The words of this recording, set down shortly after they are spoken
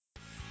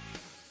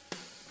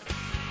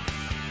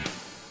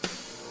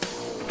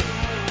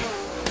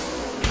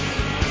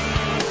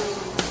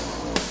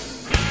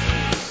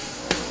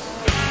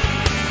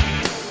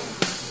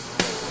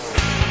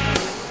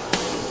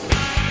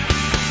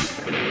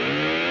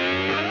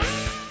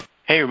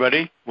Hey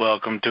everybody,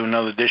 welcome to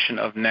another edition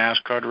of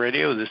NASCAR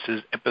Radio. This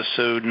is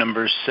episode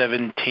number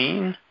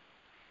 17.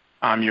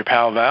 I'm your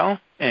pal Val,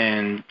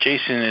 and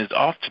Jason is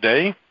off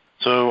today,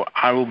 so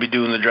I will be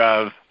doing the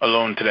drive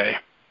alone today.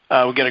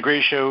 We got a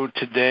great show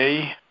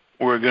today.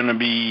 We're going to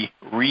be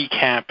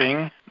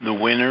recapping the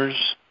winners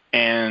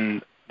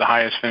and the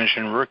highest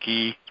finishing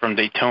rookie from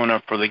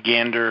Daytona for the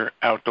Gander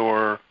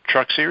Outdoor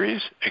Truck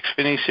Series,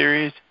 Xfinity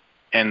Series,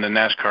 and the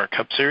NASCAR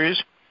Cup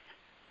Series.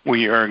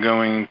 We are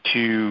going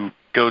to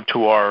go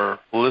to our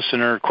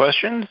listener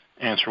questions,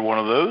 answer one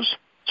of those.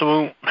 So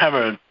we'll have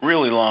a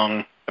really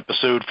long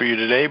episode for you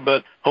today,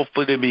 but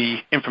hopefully it'll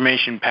be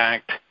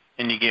information-packed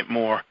and you get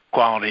more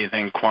quality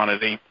than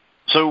quantity.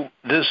 So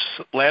this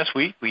last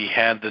week we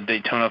had the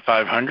Daytona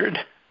 500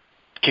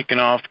 kicking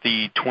off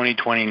the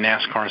 2020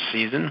 NASCAR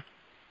season,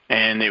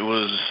 and it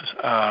was,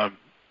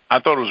 I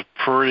thought it was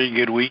a pretty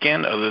good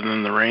weekend other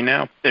than the rain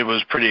now. It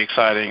was pretty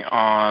exciting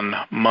on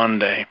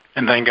Monday,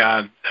 and thank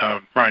God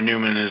Ryan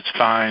Newman is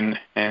fine,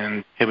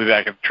 and he'll be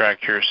back at the track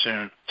here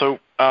soon. So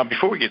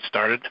before we get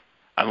started,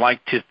 I'd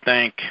like to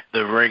thank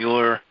the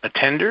regular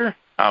attender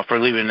for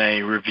leaving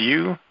a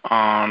review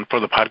for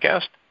the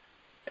podcast.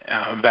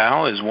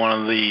 Val is one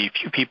of the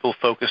few people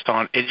focused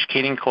on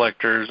educating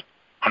collectors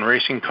on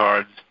racing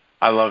cards.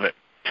 I love it.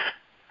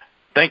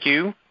 Thank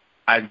you.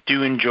 I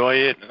do enjoy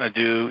it. I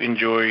do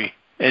enjoy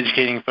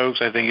educating folks.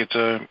 I think it's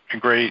a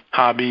great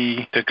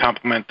hobby to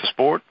complement the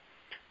sport,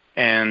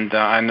 and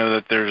I know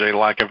that there's a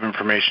lack of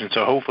information,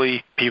 so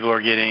hopefully people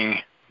are getting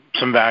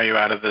some value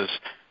out of this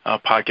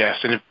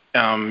podcast. And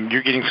if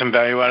you're getting some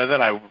value out of it,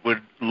 I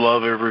would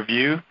love a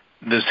review.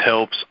 This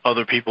helps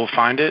other people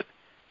find it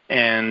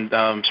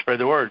and spread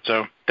the word.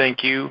 So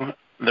thank you,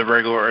 the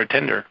regular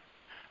attender.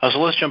 So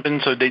let's jump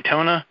in. So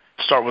Daytona,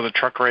 start with a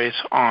truck race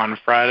on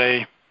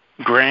Friday.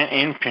 Grant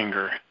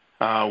Enfinger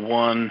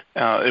won.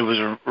 It was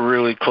a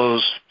really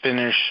close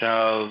finish,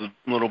 a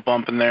little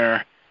bump in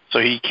there. So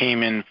he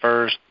came in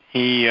first.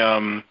 He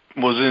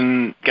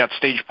got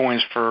stage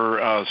points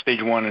for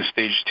stage 1 and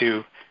stage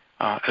 2,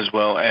 as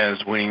well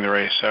as winning the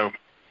race. So,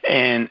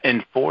 and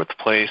in fourth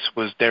place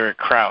was Derek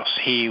Kraus.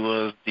 He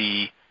was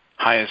the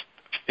highest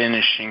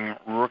finishing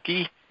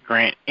rookie.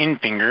 Grant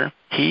Enfinger.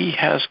 He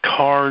has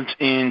cards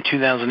in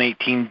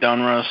 2018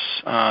 Donruss,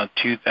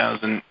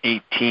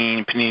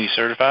 2018 Panini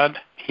Certified.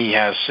 He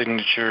has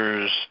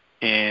signatures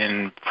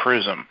in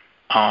Prism.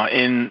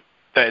 In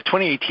the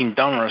 2018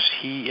 Donruss,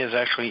 he is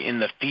actually in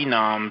the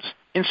Phenoms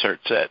insert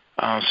set.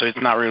 So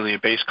it's not really a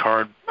base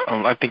card.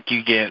 I think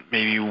you get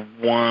maybe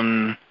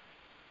one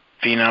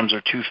Phenoms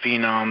or two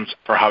Phenoms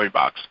per hobby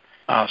box.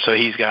 So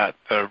he's got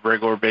the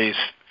regular base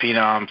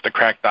Phenoms, the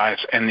cracked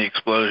ice, and the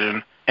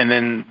explosion. And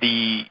then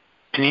the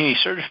Panini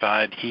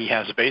Certified, he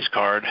has a base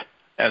card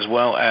as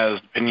well as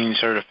Panini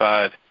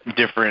Certified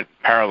different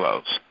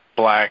parallels.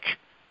 Black,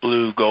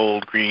 blue,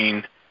 gold,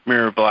 green,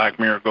 mirror black,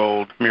 mirror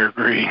gold, mirror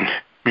green,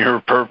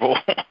 mirror purple,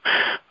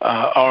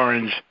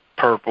 orange,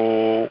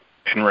 purple,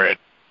 and red.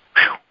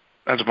 Whew.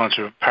 That's a bunch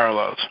of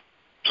parallels.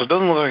 So it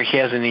doesn't look like he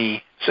has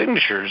any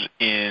signatures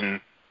in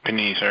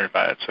Panini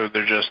Certified, so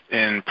they're just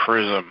in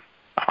Prism.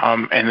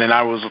 And then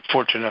I was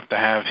fortunate enough to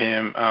have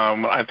him.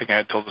 I think I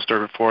had told the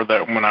story before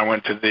that when I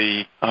went to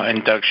the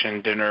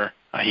induction dinner,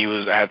 he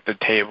was at the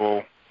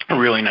table. A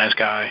really nice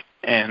guy,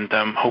 and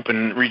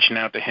reaching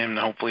out to him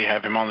to hopefully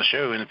have him on the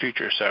show in the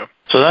future. So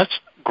that's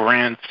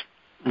Grant's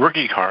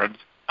rookie cards.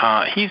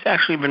 He's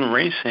actually been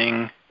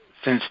racing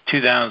since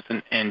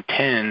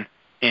 2010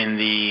 in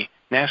the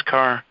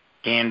NASCAR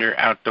Gander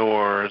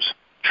Outdoors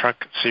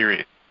Truck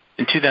Series.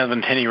 In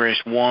 2010, he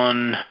raced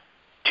 1.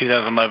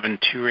 2011,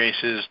 2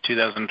 races,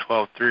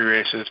 2012, 3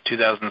 races,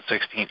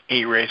 2016,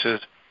 8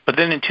 races. But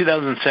then in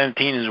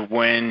 2017 is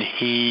when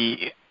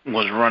he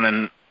was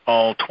running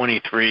all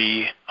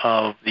 23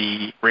 of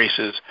the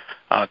races,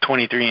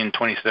 23 in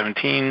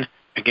 2017,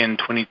 again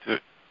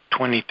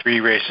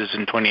 23 races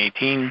in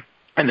 2018,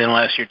 and then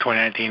last year,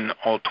 2019,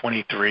 all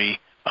 23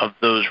 of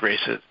those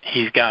races.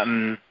 He's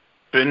been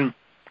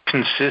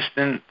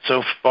consistent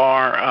so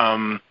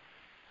far.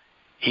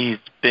 He's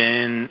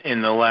been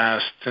in the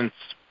last, since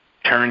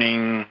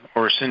running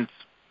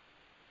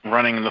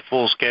the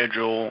full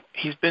schedule,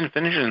 he's been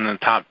finishing in the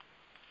top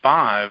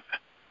 5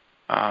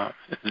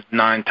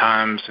 9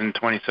 times in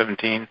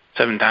 2017,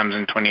 7 times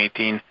in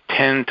 2018,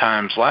 10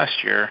 times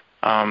last year.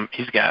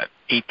 He's got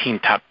 18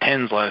 top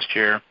 10s last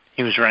year.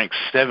 He was ranked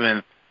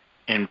 7th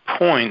in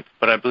points,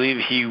 but I believe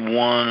he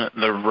won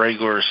the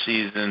regular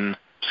season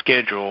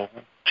schedule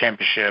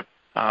championship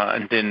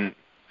and didn't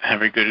have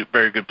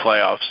very good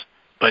playoffs.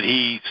 But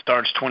he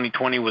starts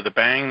 2020 with a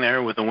bang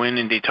there with a win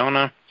in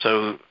Daytona,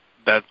 so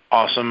that's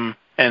awesome.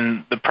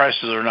 And the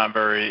prices are not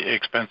very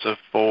expensive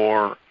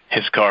for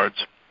his cards.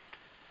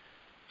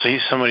 So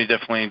he's somebody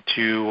definitely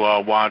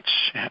to watch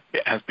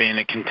as being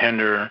a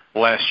contender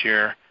last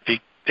year. If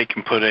they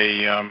can put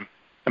a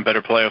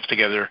better playoffs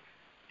together,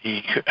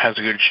 he has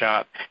a good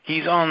shot.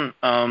 He's on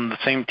the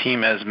same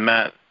team as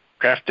Matt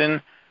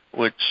Crafton,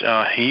 which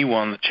he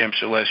won the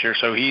championship last year.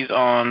 So he's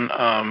on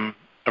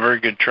a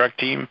very good truck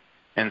team.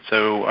 And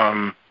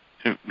so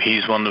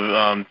he's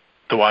one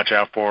to watch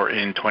out for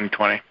in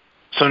 2020.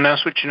 So now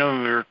switching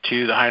over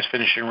to the highest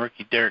finishing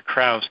rookie, Derek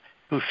Kraus,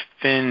 who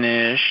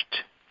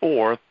finished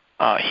fourth.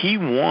 He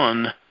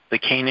won the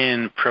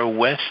K&N Pro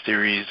West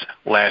Series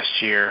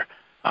last year.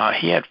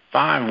 He had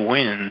 5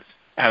 wins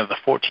out of the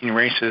 14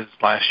 races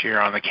last year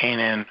on the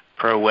K&N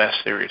Pro West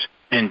Series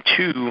and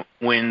 2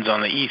 wins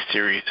on the East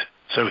Series.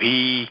 So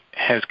he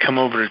has come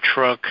over to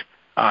truck.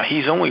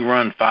 He's only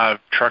run 5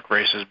 truck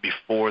races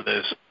before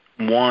this,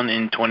 1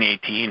 in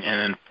 2018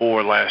 and then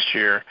 4 last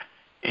year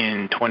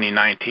in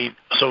 2019.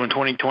 So in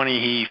 2020,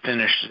 he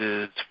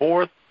finishes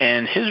 4th,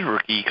 and his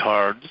rookie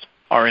cards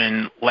are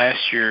in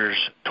last year's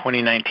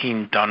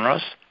 2019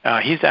 Donruss.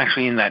 He's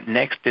actually in that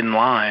next in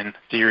line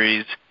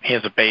series. He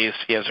has a base,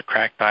 he has a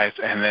cracked ice,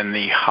 and then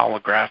the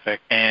holographic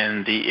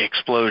and the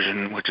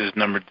explosion, which is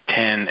numbered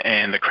 10,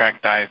 and the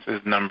cracked ice is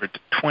numbered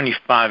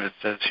 25, it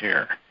says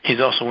here. He's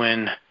also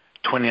in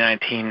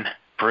 2019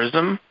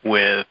 Prism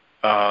with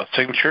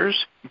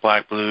signatures,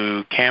 black,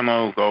 blue,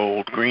 camo,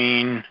 gold,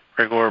 green,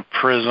 regular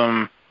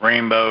prism,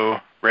 rainbow,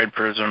 red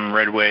prism,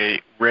 red,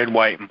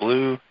 white, and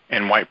blue,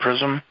 and white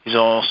prism. He's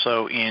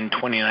also in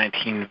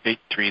 2019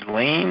 Victory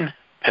Lane,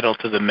 pedal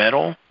to the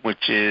metal,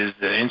 which is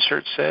the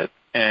insert set,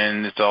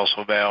 and it's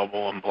also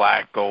available in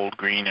black, gold,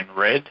 green, and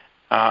red.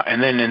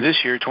 And then in this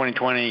year,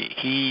 2020,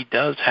 he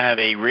does have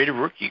a rated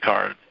rookie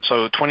card.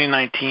 So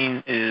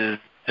 2019 is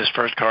his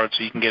first card,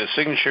 so you can get a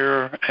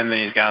signature, and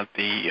then he's got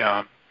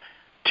the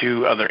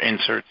 2 other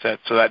insert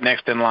sets. So that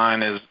next in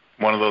line is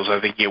one of those, I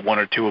think you get 1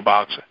 or 2 a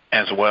box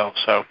as well.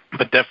 So,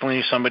 but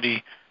definitely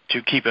somebody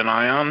to keep an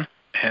eye on,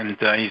 and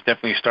he's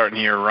definitely starting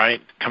the year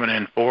right, coming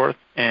in 4th,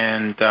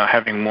 and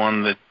having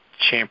won the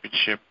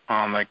championship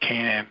on the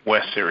K&N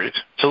West Series.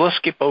 So let's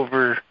skip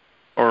over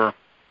or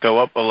go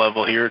up a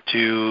level here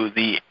to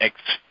the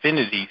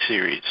Xfinity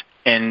Series.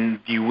 And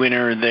the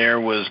winner there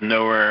was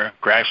Noah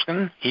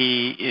Gragson.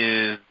 He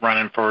is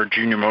running for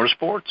Junior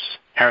Motorsports.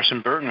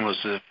 Harrison Burton was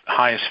the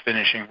highest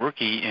finishing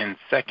rookie in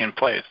 2nd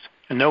place.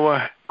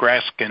 Noah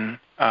Gragson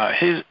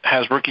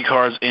has rookie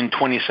cards in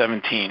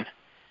 2017.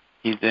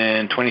 He's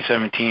in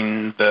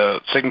 2017 the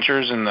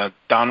signatures in the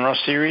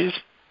Donruss Series,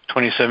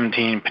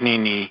 2017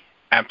 Panini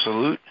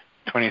Absolute,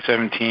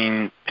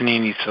 2017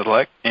 Panini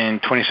Select,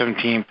 and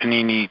 2017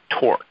 Panini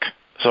Torque.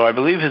 So I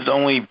believe his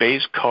only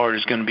base card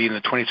is going to be in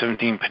the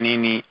 2017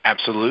 Panini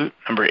Absolute,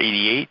 number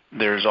 88.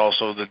 There's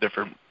also the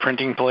different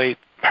printing plate,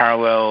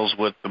 parallels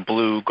with the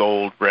blue,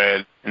 gold,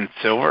 red, and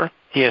silver.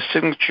 He has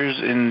signatures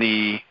in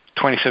the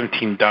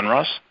 2017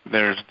 Donruss.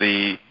 There's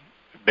the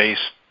base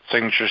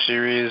signature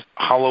series,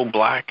 hollow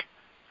black,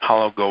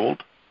 hollow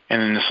gold.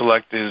 And then the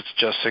select is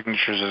just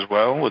signatures as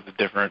well with the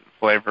different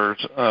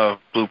flavors of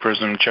blue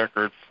prism,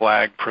 checkered,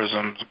 flag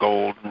prisms,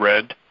 gold,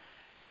 red.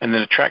 And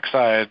then the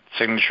trackside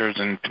signatures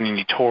in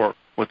Panini Torque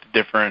with the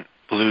different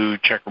blue,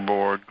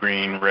 checkerboard,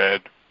 green,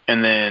 red.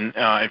 And then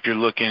if you're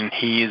looking,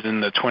 he's in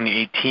the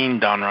 2018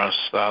 Donruss.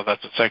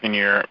 That's the 2nd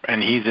year.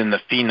 And he's in the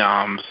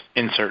Phenoms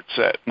insert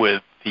set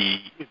with the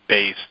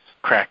base,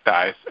 cracked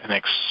ice, and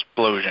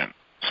explosion.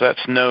 So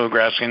that's Noah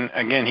Gragson.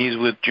 Again, he's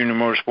with Junior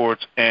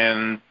Motorsports,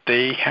 and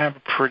they have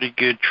a pretty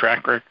good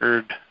track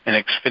record in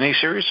Xfinity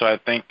Series. So I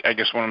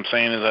guess what I'm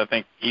saying is I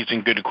think he's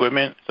in good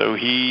equipment. So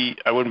I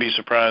wouldn't be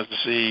surprised to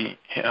see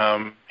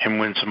him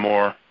win some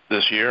more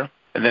this year.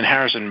 And then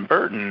Harrison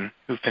Burton,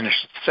 who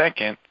finished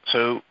 2nd.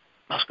 So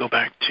let's go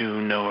back to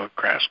Noah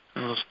Gragson.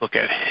 Let's look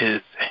at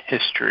his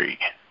history.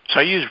 So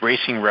I use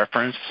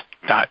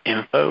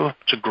RacingReference.info.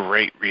 It's a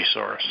great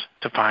resource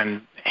to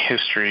find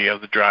history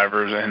of the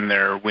drivers and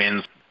their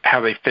wins,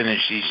 how they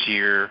finished each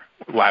year,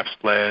 laps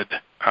led,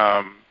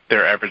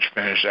 their average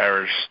finish,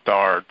 average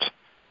starts,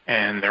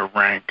 and their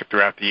rank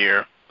throughout the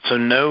year. So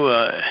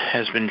Noah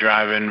has been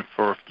driving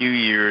for a few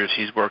years.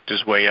 He's worked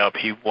his way up.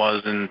 He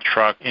was in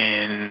truck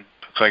in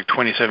looks like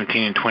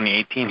 2017 and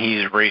 2018.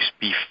 He's raced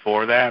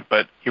before that,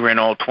 but he ran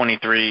all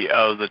 23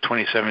 of the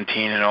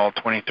 2017 and all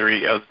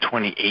 23 of the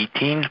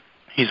 2018.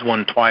 He's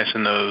won twice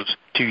in those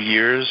 2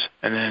 years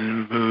and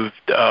then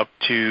moved up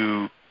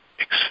to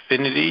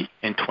Xfinity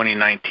in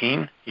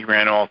 2019. He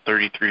ran all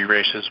 33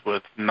 races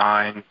with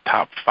 9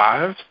 top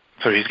 5s.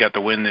 So he's got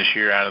the win this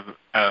year out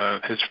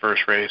of his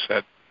first race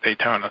at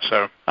Daytona.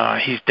 So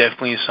he's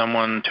definitely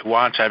someone to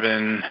watch.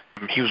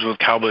 He was with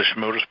Cowbush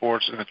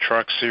Motorsports in the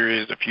truck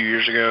series a few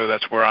years ago.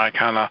 That's where I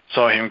kind of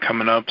saw him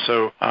coming up.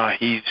 So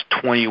he's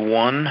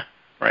 21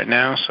 right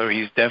now. So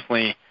he's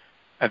definitely,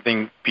 I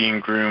think,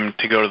 being groomed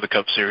to go to the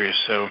Cup Series.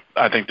 So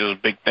I think there's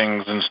big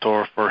things in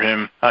store for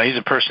him. He's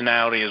a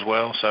personality as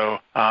well, so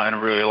and a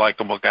really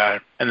likable guy.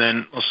 And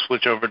then let's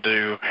switch over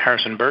to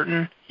Harrison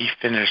Burton. He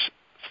finished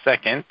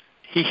 2nd.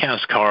 He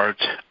has cards.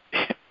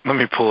 Let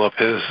me pull up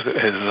his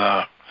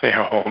say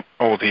how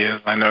old he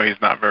is. I know he's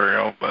not very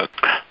old, but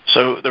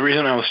so the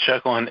reason I was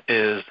chuckling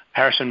is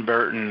Harrison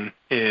Burton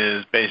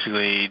is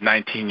basically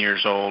 19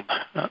 years old,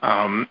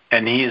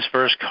 and his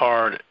first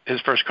card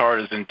is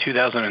in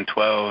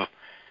 2012.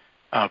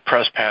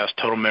 Press Pass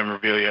Total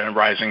Memorabilia and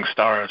Rising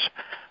Stars.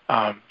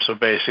 So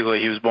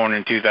basically he was born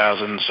in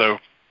 2000, so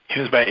he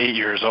was about 8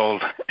 years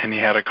old, and he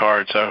had a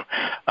card. So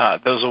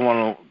those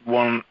are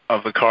one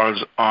of the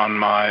cards on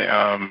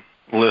my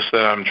list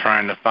that I'm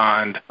trying to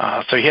find.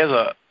 So he has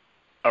a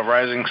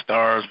Rising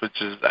Stars,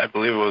 which is, I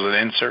believe it was an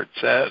insert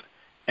set,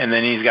 and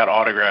then he's got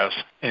autographs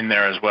in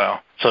there as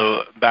well.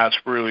 So that's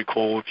really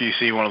cool if you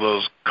see one of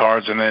those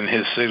cards, and then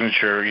his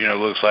signature,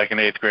 looks like an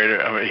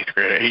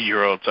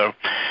 8-year-old. So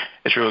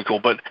it's really cool.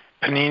 But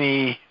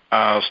Panini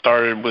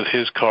started with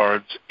his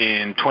cards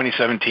in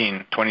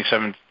 2017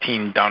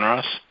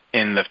 Donruss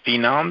in the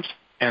Phenoms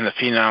and the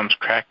Phenoms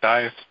Cracked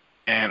Ice,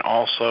 and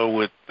also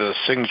with the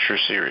Signature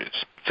Series.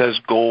 It says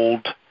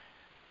gold,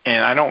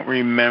 and I don't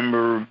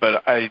remember,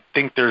 but I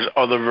think there's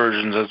other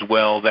versions as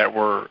well that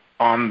were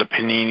on the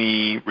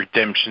Panini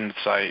redemption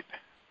site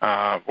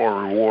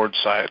or reward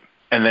site.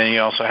 And then he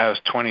also has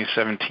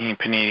 2017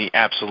 Panini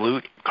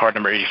Absolute, card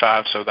number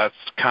 85, so that's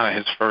kind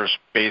of his first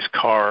base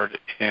card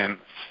in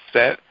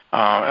set. It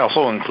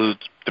also includes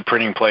the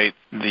printing plate,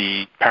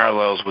 the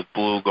parallels with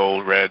blue,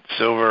 gold, red,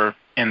 silver,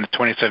 and the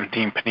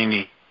 2017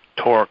 Panini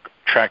Torque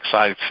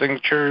trackside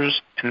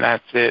signatures, and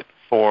that's it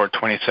for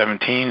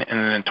 2017. And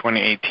then in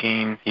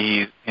 2018,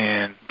 he's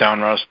in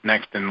Donruss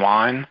next in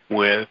line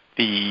with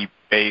the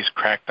base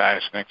Cracked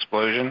Ice and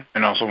Explosion,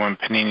 and also when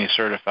Panini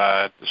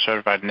certified the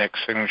Certified Nick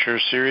Signature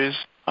Series.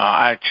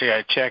 I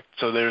checked,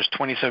 so there's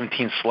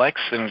 2017 Select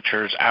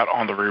Signatures out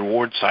on the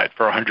reward site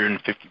for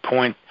 150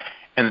 points,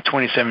 and the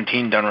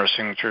 2017 Donruss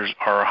Signatures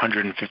are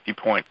 150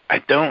 points. I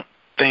don't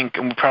think,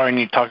 and we probably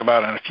need to talk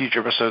about in a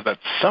future episode, that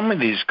some of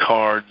these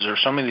cards in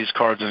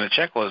the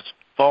checklist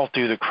fall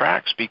through the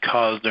cracks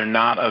because they're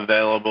not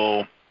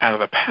available out of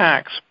the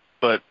packs,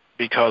 but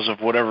because of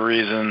whatever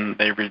reason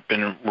they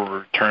were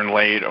returned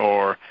late,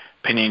 or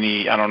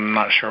Panini, I'm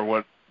not sure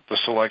what the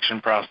selection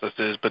process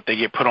is, but they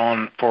get put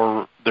on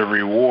for the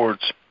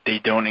rewards. They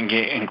don't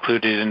get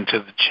included into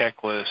the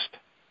checklist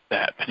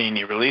that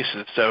Panini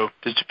releases. So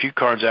there's a few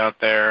cards out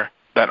there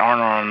that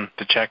aren't on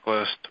the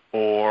checklist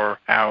or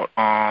out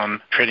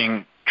on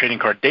trading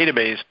card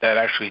database that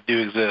actually do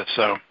exist.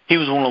 So he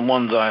was one of the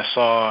ones I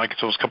saw, I guess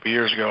it was a couple of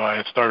years ago.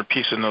 I started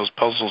piecing those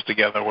puzzles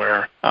together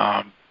where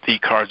the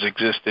cards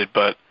existed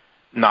but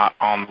not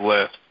on the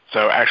list.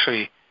 So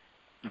actually,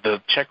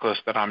 the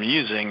checklist that I'm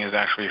using is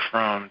actually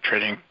from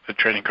the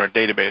trading card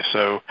database.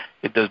 So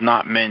it does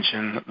not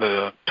mention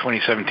the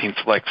 2017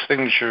 Select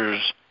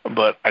Signatures,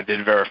 but I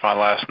did verify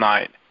last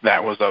night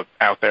that was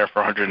out there for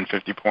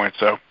 150 points.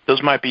 So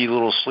those might be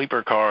little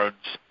sleeper cards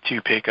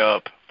to pick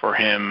up for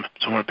him,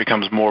 so when it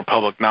becomes more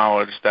public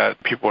knowledge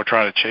that people are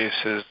trying to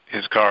chase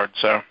his card.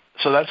 So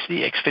that's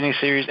the Xfinity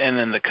Series, and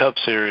then the Cup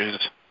Series.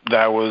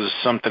 That was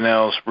something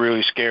else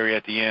really scary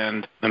at the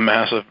end, the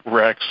massive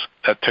wrecks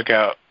that took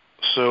out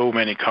so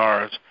many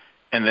cars,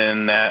 and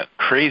then that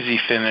crazy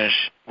finish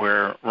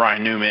where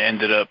Ryan Newman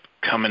ended up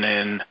coming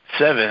in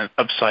 7th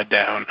upside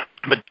down.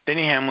 But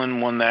Denny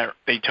Hamlin won that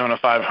Daytona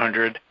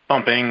 500,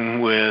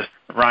 bumping with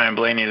Ryan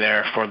Blaney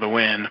there for the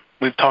win.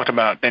 We've talked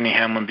about Denny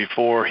Hamlin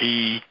before.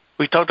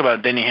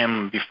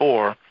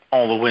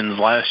 All the wins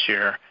last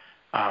year.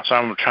 So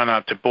I'm trying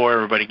not to bore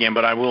everybody again,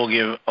 but I will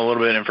give a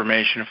little bit of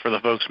information for the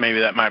folks maybe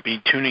that might be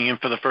tuning in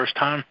for the first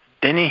time.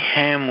 Denny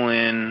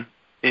Hamlin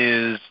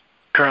is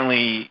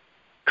currently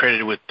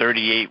credited with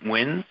 38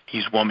 wins.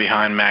 He's one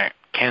behind Matt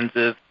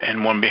Kenseth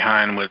and one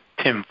behind with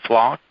Tim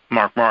Flock.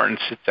 Mark Martin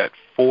sits at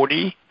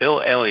 40,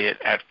 Bill Elliott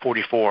at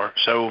 44.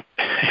 So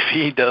if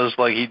he does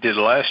like he did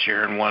last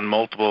year and won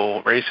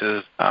multiple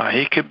races,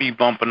 he could be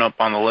bumping up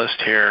on the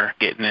list here,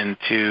 getting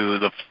into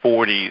the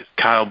 40s.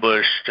 Kyle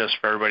Busch, just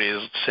for everybody,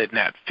 is sitting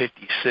at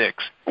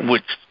 56,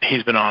 which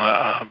he's been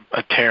on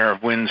a tear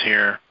of wins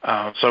here.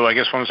 So I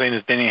guess what I'm saying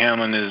is Denny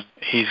Hamlin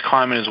he's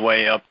climbing his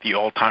way up the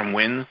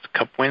all-time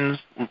Cup wins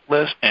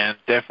list, and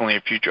definitely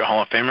a future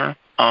Hall of Famer.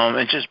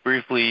 And just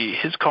briefly,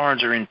 his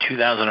cards are in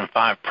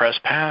 2005 Press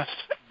Pass.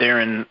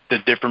 They're in the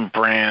different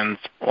brands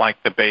like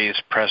the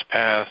base Press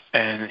Pass,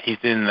 and he's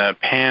in the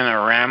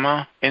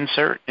Panorama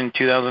insert in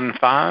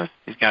 2005.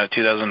 He's got a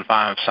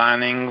 2005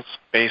 signings,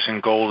 base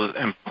in gold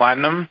and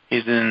platinum.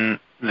 He's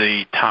in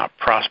the Top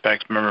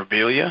Prospects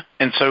memorabilia.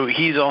 And so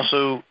he's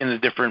also in the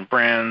different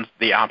brands.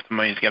 The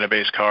Optima, he's got a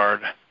base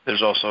card.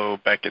 There's also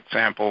Beckett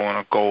Sample and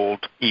a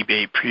gold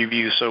eBay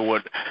preview. So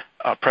what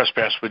Press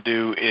Pass would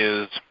do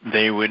is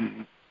they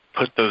would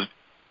put those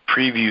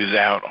previews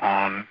out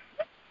on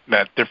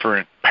that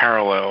different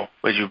parallel,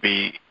 which would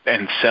be,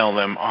 and sell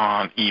them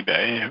on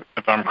eBay,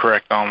 if I'm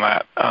correct on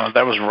that.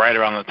 That was right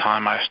around the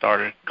time I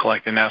started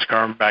collecting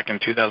NASCAR back in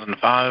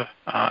 2005,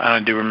 and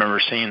I do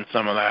remember seeing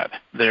some of that.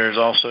 There's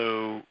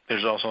also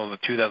the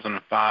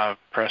 2005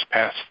 Press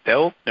Pass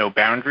Stealth, No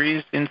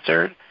Boundaries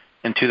insert,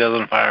 and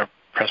 2005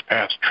 Press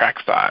Pass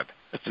Trackside.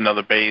 It's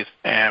another base,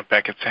 and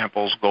Beckett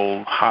Samples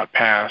Gold Hot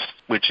Pass,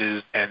 which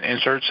is an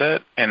insert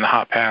set, and the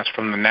Hot Pass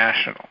from the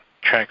National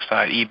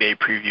Trackside eBay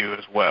preview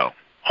as well.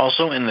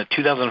 Also in the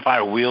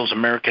 2005 Wheels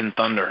American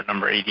Thunder,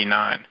 number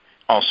 89,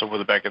 also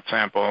with a Beckett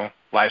Sample,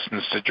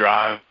 License to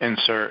Drive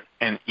insert,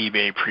 and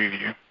eBay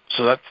preview.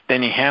 So that's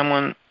Denny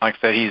Hamlin. Like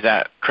I said, he's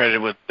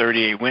credited with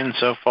 38 wins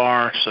so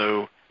far,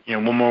 so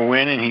one more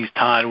win, and he's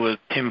tied with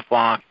Tim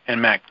Flock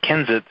and Matt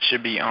Kenseth.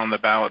 Should be on the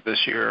ballot this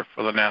year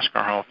for the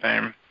NASCAR Hall of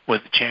Fame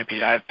with the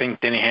champion. I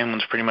think Denny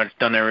Hamlin's pretty much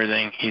done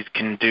everything he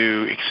can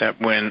do except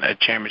win a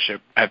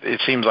championship.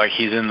 It seems like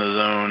he's in the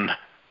zone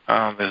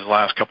this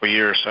last couple of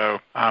years, so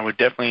I would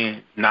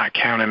definitely not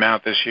count him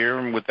out this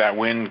year. With that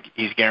win,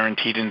 he's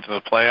guaranteed into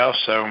the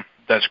playoffs, so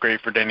that's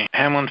great for Denny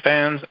Hamlin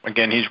fans.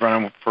 Again, he's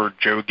running for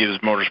Joe Gibbs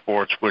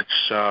Motorsports, which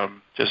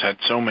just had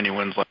so many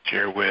wins last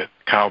year with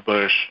Kyle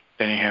Busch,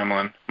 Denny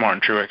Hamlin,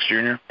 Martin Truex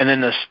Jr. And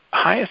then the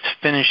highest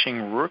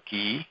finishing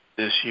rookie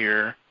this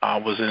year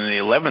was in the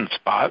 11th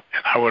spot.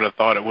 I would have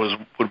thought it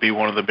would be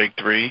one of the big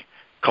three,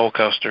 Cole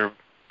Custer,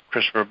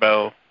 Christopher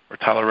Bell, or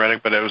Tyler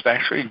Reddick, but it was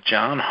actually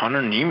John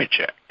Hunter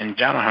Nemechek. And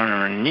John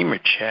Hunter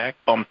Nemechek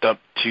bumped up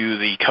to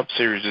the Cup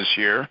Series this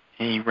year.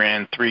 He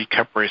ran 3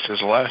 Cup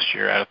races last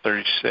year out of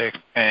 36,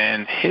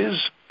 and his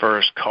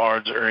first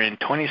cards are in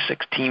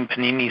 2016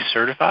 Panini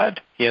Certified.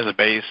 He has a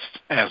base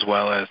as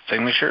well as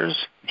signatures.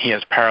 He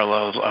has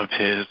parallels of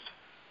his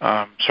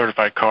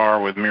certified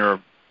car with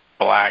mirror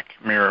black,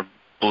 mirror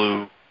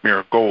blue,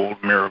 mirror gold,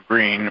 mirror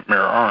green,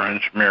 mirror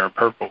orange, mirror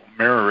purple,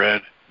 mirror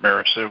red,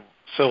 mirror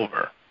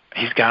silver.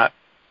 He's got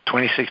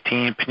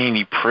 2016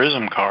 Panini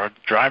Prism card,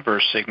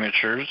 driver's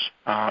signatures,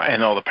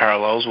 and all the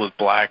parallels with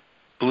black,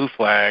 blue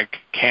flag,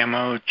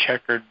 camo,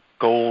 checkered,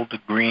 gold,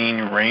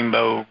 green,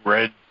 rainbow,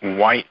 red,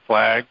 white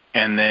flag.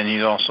 And then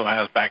he also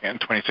has, back in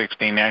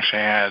 2016,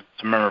 actually had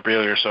some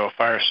memorabilia, so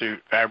Firesuit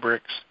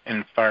Fabrics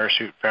and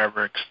Firesuit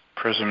Fabrics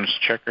Prisms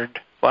checkered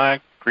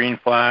flag, green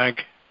flag,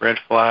 red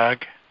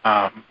flag,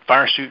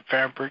 Firesuit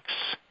Fabrics,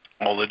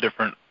 all the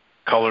different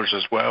colors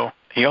as well.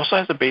 He also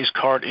has a base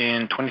card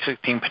in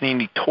 2016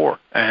 Panini Torque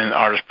and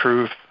Artist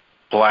Proof,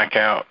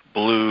 Blackout,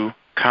 Blue,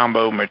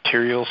 Combo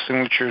Material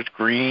Signatures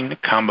Green,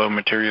 Combo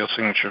Material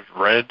Signatures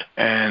Red,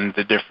 and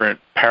the different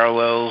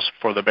parallels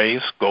for the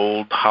base,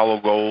 gold,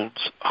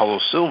 golds, hollow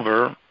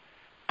silver,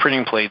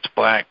 printing plates,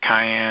 black,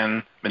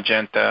 cayenne,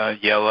 magenta,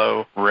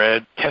 yellow,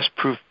 red, test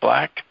proof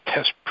black,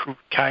 test proof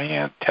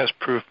cayenne, test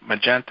proof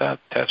magenta,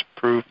 test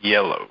proof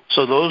yellow.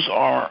 So those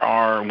are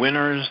our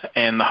winners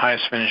and the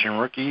highest finishing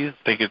rookies.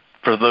 I think it's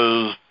for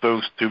those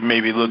folks who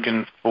may be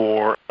looking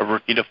for a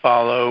rookie to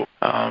follow,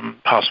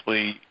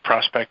 possibly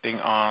prospecting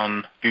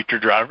on future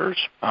drivers.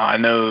 I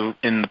know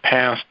in the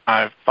past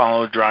I've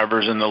followed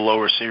drivers in the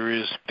lower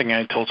series. I think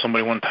I told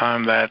somebody one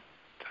time that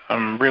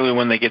really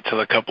when they get to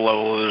the Cup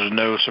level, there's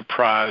no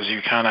surprise.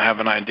 You kind of have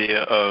an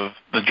idea of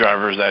the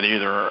drivers that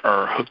either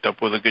are hooked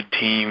up with a good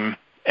team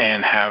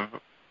and have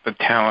the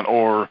talent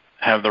or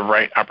have the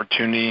right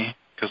opportunity,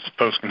 because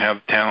folks can have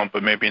the talent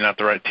but maybe not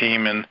the right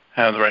team, and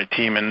have the right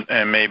team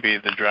and maybe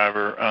the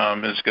driver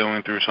is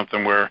going through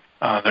something where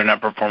they're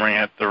not performing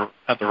at the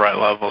right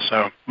level.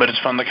 So, but it's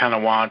fun to kind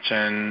of watch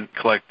and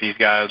collect these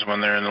guys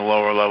when they're in the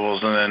lower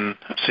levels and then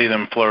see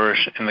them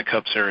flourish in the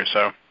Cup Series.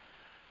 So,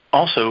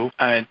 also,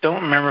 I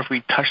don't remember if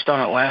we touched on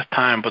it last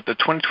time, but the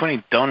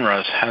 2020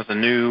 Donruss has a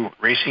new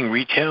Racing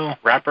Retail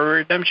Wrapper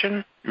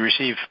Redemption. You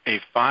receive a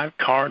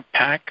 5-card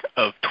pack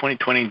of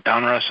 2020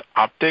 Donruss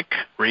Optic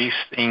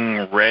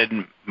Racing Red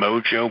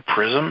Mojo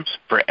Prisms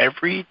for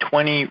every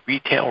 20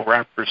 retail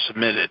wrappers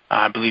submitted.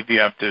 I believe you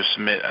have to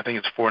submit, I think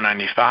it's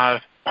 $4.95.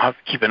 I'll have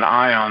to keep an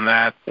eye on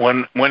that.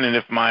 When and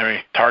if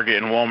my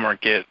Target and Walmart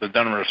get the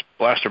Donruss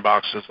blaster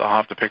boxes, I'll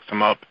have to pick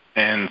them up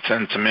and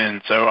send some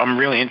in. So I'm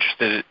really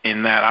interested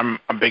in that. I'm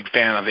a big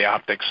fan of the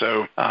optics,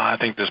 so I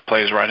think this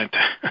plays right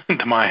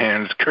into my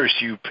hands. Curse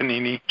you,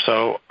 Panini.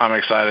 So I'm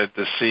excited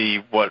to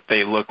see what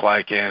they look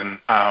like and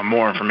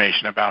more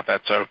information about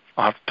that. So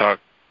I'll have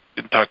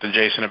to talk to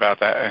Jason about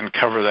that and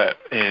cover that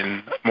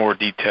in more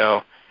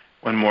detail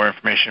when more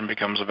information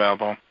becomes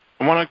available.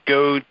 I want to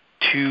go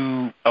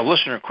to a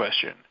listener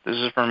question. This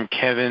is from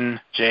Kevin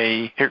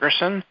J.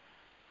 Hickerson.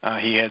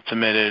 He had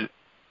submitted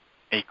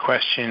a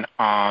question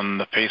on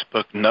the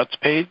Facebook Nuts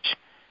page.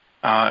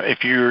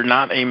 If you're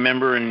not a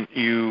member and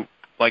you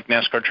like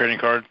NASCAR trading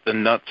cards, the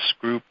Nuts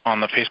group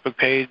on the Facebook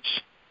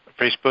page,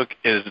 Facebook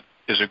is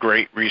a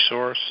great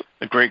resource,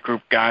 a great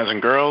group of guys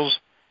and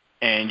girls,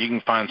 and you can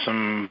find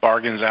some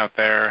bargains out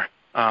there.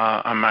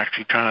 I'm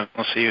actually I'm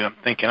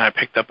thinking I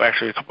picked up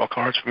actually a couple of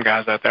cards from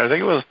guys out there. I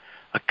think it was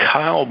a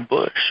Kyle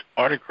Busch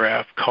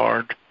autograph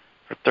card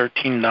for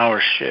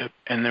 $13 ship,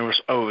 and it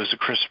was a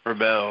Christopher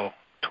Bell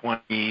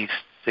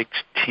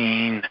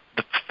 2016,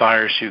 the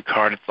fire suit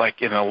card. It's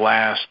like in the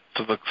last,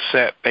 so the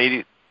set,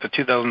 the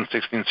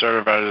 2016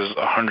 certified is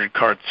a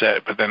 100-card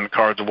set, but then the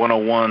cards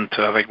 101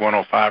 to I think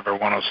 105 or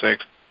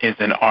 106 is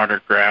an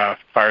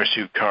autographed fire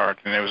suit card,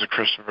 and it was a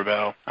Christopher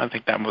Bell. I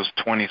think that was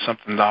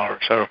 $20-something.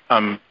 So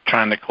I'm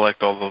trying to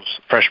collect all those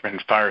freshman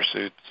fire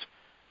suits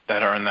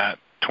that are in that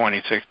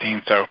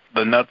 2016. So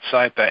the Nuts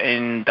site, the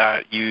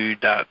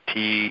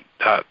n.u.t.s.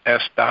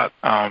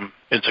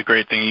 It's a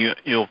great thing.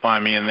 You'll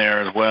find me in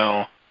there as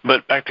well.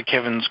 But back to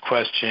Kevin's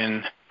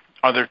question,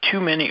 are there too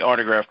many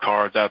autograph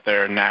cards out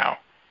there now?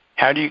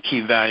 How do you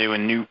keep value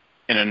in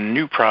a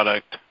new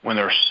product when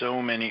there are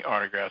so many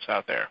autographs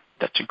out there?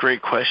 That's a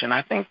great question.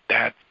 I think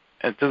that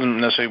it doesn't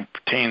necessarily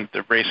pertain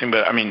to racing,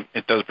 but I mean,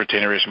 it does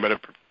pertain to racing, but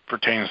it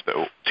pertains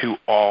to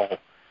all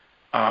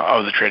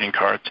of the trading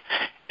cards.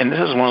 And this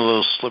is one of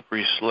those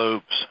slippery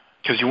slopes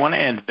because you want to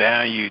add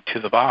value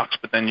to the box,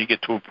 but then you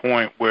get to a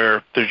point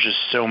where there's just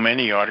so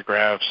many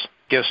autographs. I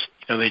guess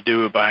they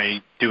do it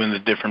by doing the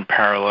different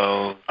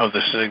parallels of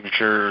the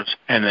signatures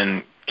and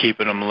then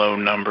keeping them low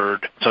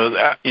numbered. So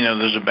that,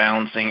 there's a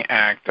balancing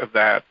act of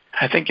that.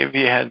 I think if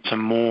you had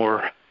some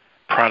more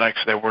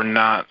products that were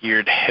not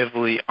geared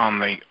heavily on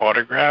the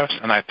autographs,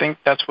 and I think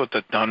that's what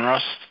the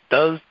Donruss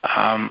does.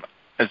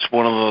 It's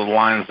one of the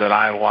lines that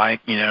I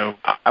like.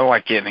 I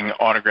like getting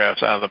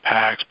autographs out of the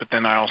packs, but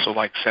then I also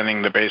like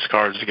sending the base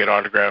cards to get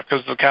autographed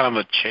because it's kind of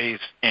a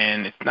chase,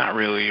 and it's not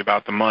really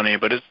about the money,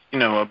 but it's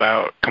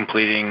about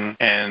completing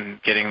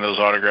and getting those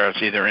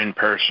autographs either in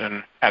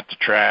person at the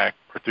track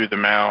or through the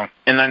mail.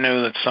 And I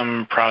know that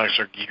some products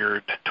are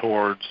geared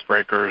towards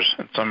breakers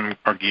and some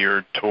are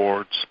geared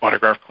towards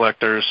autograph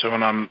collectors. So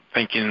when I'm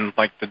thinking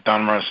like the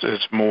Donruss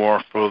is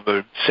more for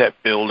the set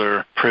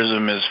builder,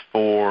 Prism is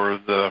for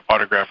the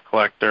autograph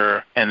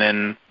collector, and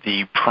then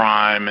the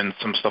Prime and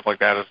some stuff like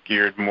that is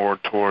geared more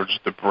towards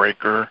the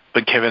breaker.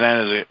 But Kevin,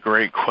 that is a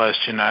great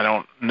question. I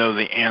don't know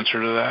the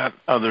answer to that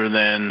other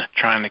than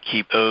trying to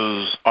keep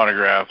those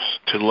autographs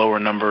to lower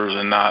numbers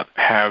and not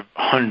have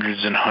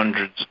hundreds and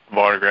hundreds of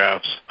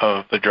autographs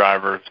of the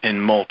drivers in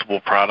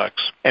multiple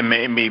products. And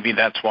maybe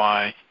that's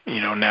why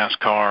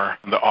NASCAR,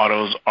 the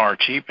autos are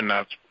cheap, and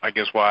that's, I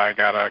guess, why I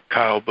got a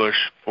Kyle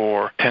Busch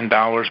for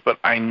 $10. But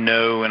I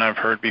know, and I've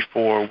heard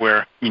before,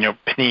 where,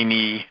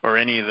 Panini or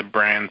any of the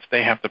brands,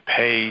 they have to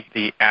pay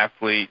the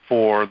athlete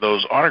for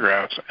those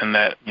autographs, and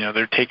that,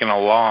 they're taking a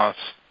loss.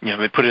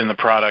 They put it in the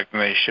product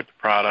and they ship the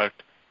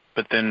product,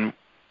 but then,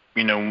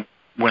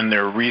 when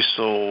they're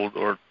resold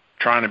or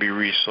trying to be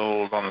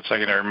resold on the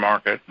secondary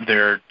market,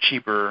 they're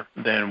cheaper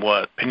than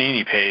what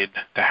Panini paid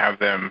to have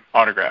them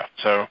autographed.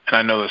 So, and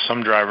I know that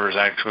some drivers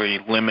actually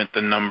limit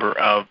the number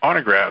of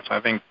autographs. I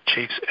think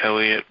Chase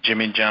Elliott,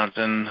 Jimmy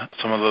Johnson,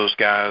 some of those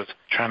guys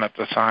try not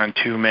to sign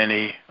too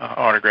many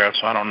autographs.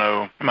 So I don't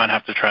know. I might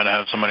have to try to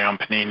have somebody on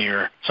Panini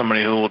or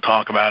somebody who will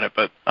talk about it,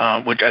 but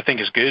which I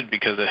think is good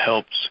because it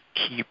helps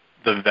keep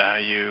the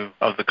value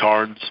of the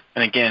cards.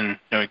 And again,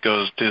 it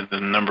goes to the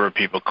number of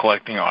people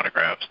collecting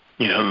autographs.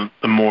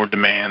 The more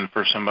demand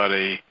for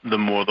somebody, the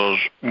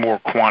more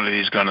quantity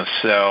is going to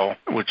sell,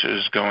 which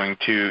is going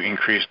to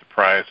increase the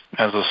price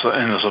in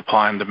the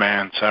supply and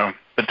demand. So,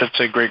 but that's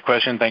a great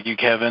question. Thank you,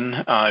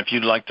 Kevin. If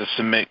you'd like to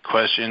submit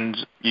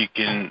questions, you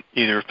can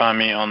either find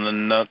me on the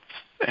Nuts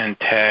and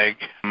tag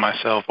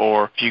myself,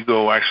 or if you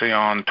go actually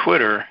on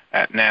Twitter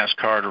at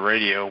NASCAR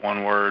Radio,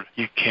 one word,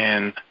 you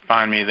can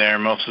find me there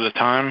most of the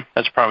time.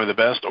 That's probably the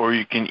best. Or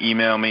you can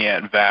email me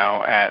at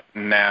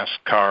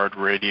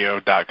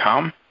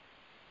val@nascarradio.com.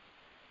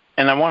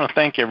 And I want to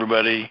thank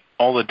everybody,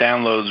 all the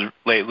downloads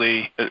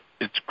lately.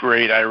 It's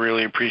great. I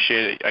really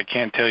appreciate it. I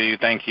can't tell you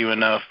thank you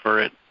enough for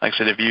it. Like I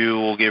said, if you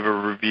will give a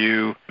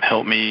review,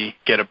 help me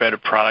get a better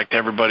product to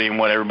everybody and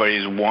what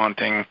everybody's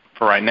wanting.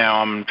 For right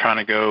now, I'm trying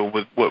to go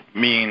with what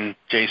me and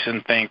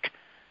Jason think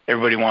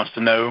everybody wants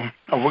to know.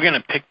 We're going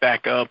to pick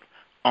back up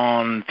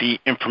on the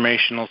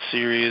informational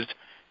series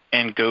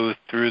and go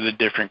through the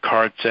different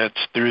card sets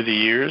through the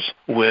years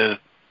with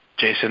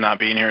Jason not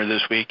being here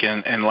this week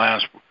and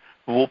last.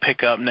 We'll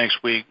pick up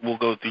next week. We'll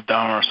go through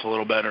Donruss a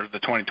little better, the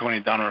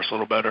 2020 Donruss a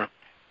little better,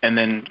 and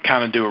then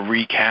kind of do a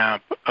recap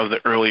of the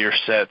earlier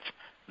sets,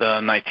 the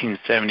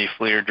 1970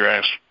 Fleer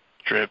dress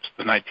strips,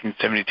 the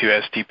 1972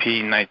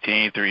 STP,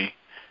 1983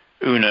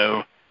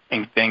 Uno,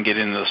 and then get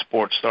into the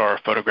Sports Star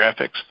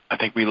photographics. I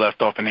think we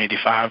left off in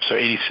 85, so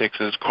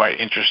 86 is quite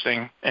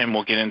interesting, and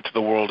we'll get into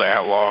the World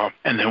Outlaw,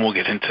 and then we'll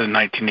get into the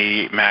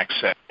 1988 Max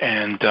set,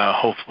 and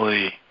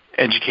hopefully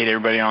educate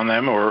everybody on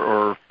them,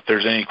 or if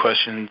there's any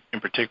questions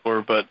in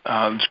particular, but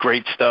it's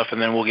great stuff.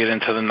 And then we'll get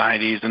into the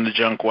 90s and the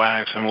junk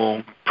wax, and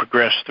we'll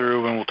progress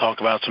through, and we'll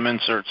talk about some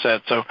insert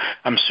sets. So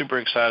I'm super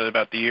excited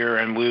about the year,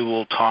 and we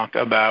will talk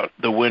about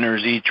the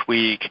winners each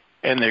week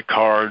and their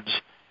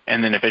cards.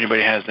 And then if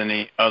anybody has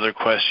any other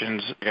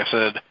questions, like I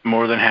said,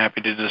 more than happy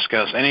to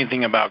discuss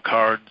anything about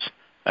cards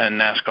and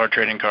NASCAR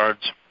trading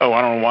cards. Oh,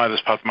 I don't know why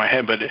this popped in my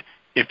head, but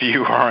if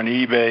you are on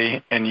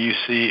eBay and you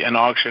see an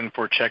auction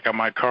for Check Out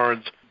My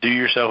Cards, do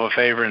yourself a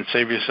favor and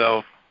save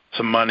yourself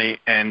some money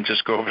and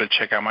just go over to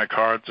Check Out My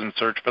Cards and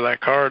search for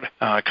that card,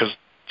 because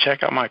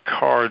Check Out My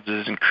Cards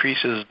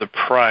increases the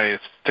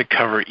price to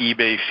cover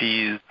eBay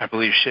fees, I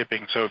believe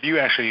shipping. So if you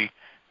actually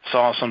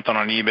saw something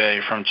on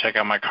eBay from Check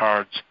Out My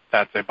Cards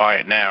that they buy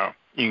it now,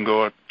 you can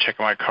go Check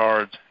Out My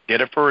Cards,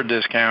 get it for a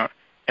discount,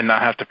 and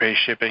not have to pay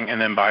shipping, and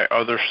then buy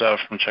other stuff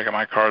from Check Out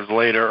My Cards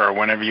later or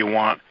whenever you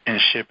want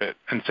and ship it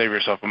and save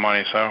yourself some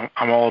money. So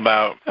I'm all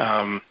about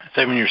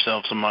saving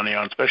yourself some money,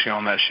 especially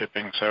on that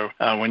shipping. So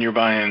when you're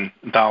buying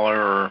 $1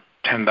 or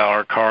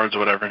 $10 cards or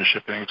whatever, and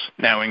shipping's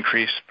now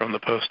increased from the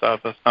post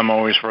office, I'm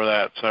always for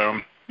that. So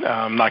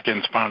I'm not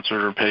getting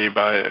sponsored or paid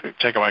by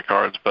Check Out My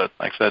Cards, but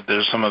like I said,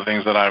 there's some of the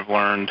things that I've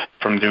learned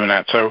from doing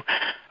that. So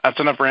that's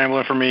enough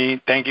rambling for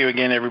me. Thank you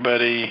again,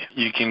 everybody.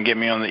 You can get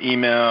me on the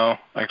email,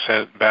 like I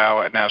said,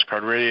 Val at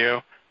NASCAR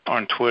Radio,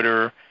 on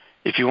Twitter,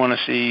 If you want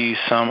to see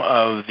some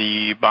of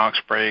the box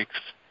breaks,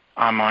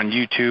 I'm on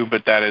YouTube,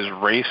 but that is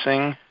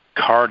Racing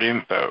Card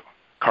Info.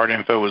 Card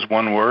Info is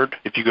one word.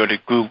 If you go to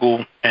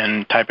Google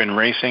and type in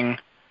Racing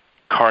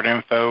Card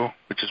Info,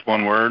 which is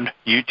one word,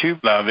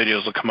 YouTube,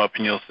 videos will come up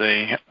and you'll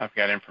see I've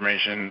got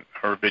information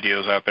or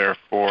videos out there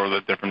for the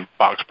different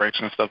box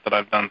breaks and stuff that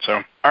I've done. So,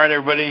 all right,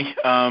 everybody.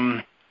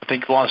 I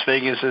think Las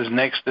Vegas is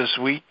next this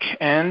week,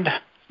 and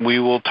we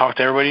will talk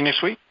to everybody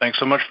next week. Thanks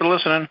so much for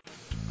listening.